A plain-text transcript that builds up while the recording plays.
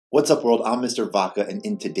What's up world, I'm Mr. Vaca, and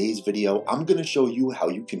in today's video, I'm going to show you how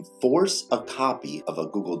you can force a copy of a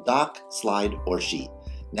Google Doc, slide, or sheet.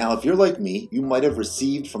 Now, if you're like me, you might have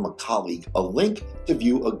received from a colleague a link to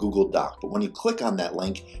view a Google Doc, but when you click on that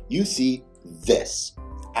link, you see this,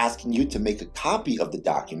 asking you to make a copy of the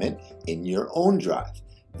document in your own drive.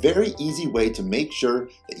 Very easy way to make sure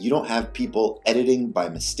that you don't have people editing by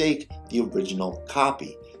mistake the original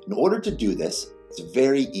copy. In order to do this, it's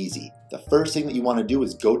very easy. The first thing that you want to do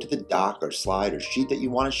is go to the doc or slide or sheet that you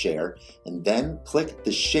want to share, and then click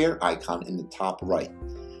the share icon in the top right.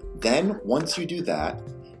 Then once you do that,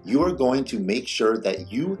 you are going to make sure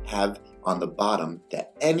that you have on the bottom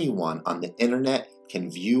that anyone on the internet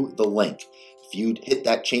can view the link. If you hit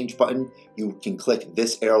that change button, you can click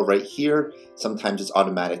this arrow right here. Sometimes it's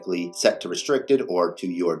automatically set to restricted or to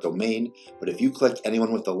your domain, but if you click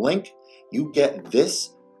anyone with the link, you get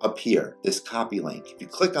this up here, this copy link. If you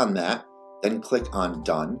click on that, then click on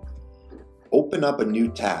done, open up a new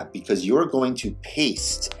tab because you're going to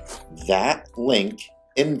paste that link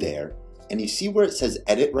in there, and you see where it says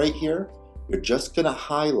edit right here? You're just gonna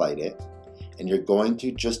highlight it and you're going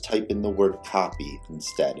to just type in the word copy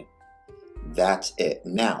instead. That's it.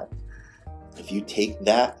 Now, if you take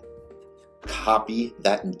that, copy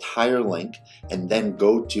that entire link, and then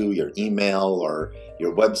go to your email or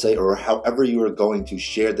your website or however you are going to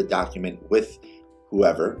share the document with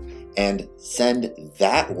whoever, and send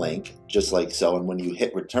that link just like so, and when you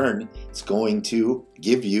hit return, it's going to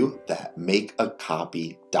give you that make a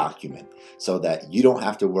copy document so that you don't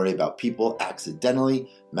have to worry about people accidentally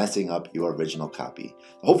messing up your original copy.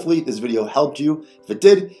 Hopefully this video helped you. If it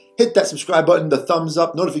did, hit that subscribe button, the thumbs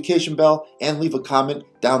up, notification bell, and leave a comment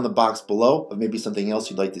down in the box below of maybe something else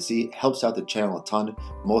you'd like to see. It helps out the channel a ton.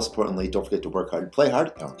 Most importantly, don't forget to work hard, play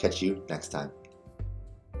hard, and I'll catch you next time.